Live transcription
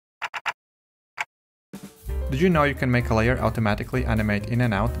Did you know you can make a layer automatically animate in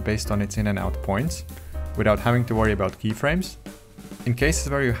and out based on its in and out points, without having to worry about keyframes? In cases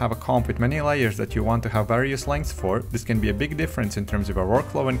where you have a comp with many layers that you want to have various lengths for, this can be a big difference in terms of your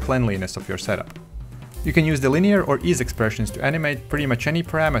workflow and cleanliness of your setup. You can use the linear or ease expressions to animate pretty much any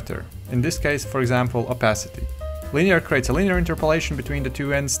parameter, in this case, for example, opacity. Linear creates a linear interpolation between the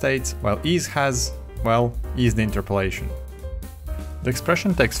two end states, while ease has, well, eased interpolation. The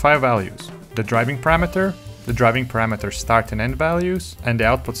expression takes 5 values: the driving parameter start and end values, and the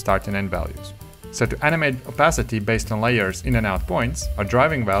output start and end values. So to animate opacity based on layers in and out points, our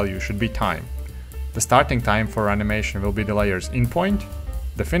driving value should be time. The starting time for animation will be the layer's in point,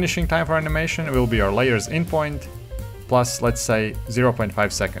 the finishing time for animation will be our layer's in point, plus let's say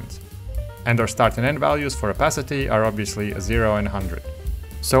 0.5 seconds. And our start and end values for opacity are obviously 0 and 100.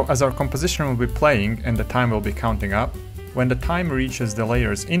 So as our composition will be playing and the time will be counting up, when the time reaches the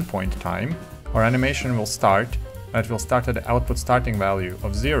layer's in point time, our animation will start, and it will start at the output starting value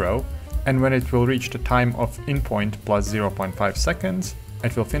of 0, and when it will reach the time of in point plus 0.5 seconds,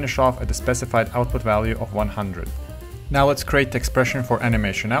 it will finish off at the specified output value of 100. Now let's create the expression for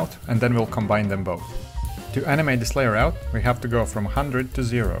animation out, and then we'll combine them both. To animate this layer out, we have to go from 100 to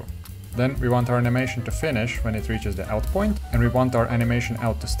 0. Then we want our animation to finish when it reaches the out point, and we want our animation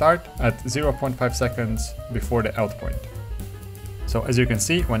out to start at 0.5 seconds before the out point. So as you can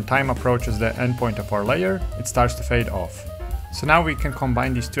see, when time approaches the endpoint of our layer, it starts to fade off. So now we can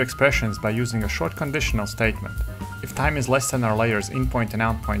combine these two expressions by using a short conditional statement. If time is less than our layer's in point and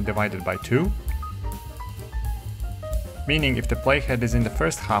out point divided by 2, meaning if the playhead is in the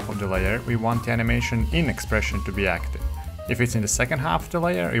first half of the layer, we want the animation in expression to be active. If it's in the second half of the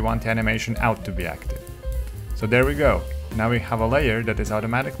layer, we want the animation out to be active. So there we go. Now we have a layer that is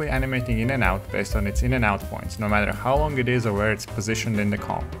automatically animating in and out based on its in and out points, no matter how long it is or where it's positioned in the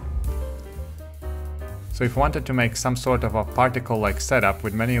comp. So if we wanted to make some sort of a particle-like setup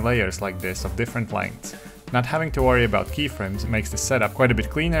with many layers like this of different lengths, not having to worry about keyframes makes the setup quite a bit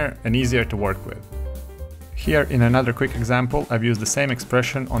cleaner and easier to work with. Here in another quick example, I've used the same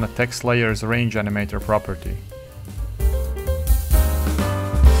expression on a text layer's range animator property.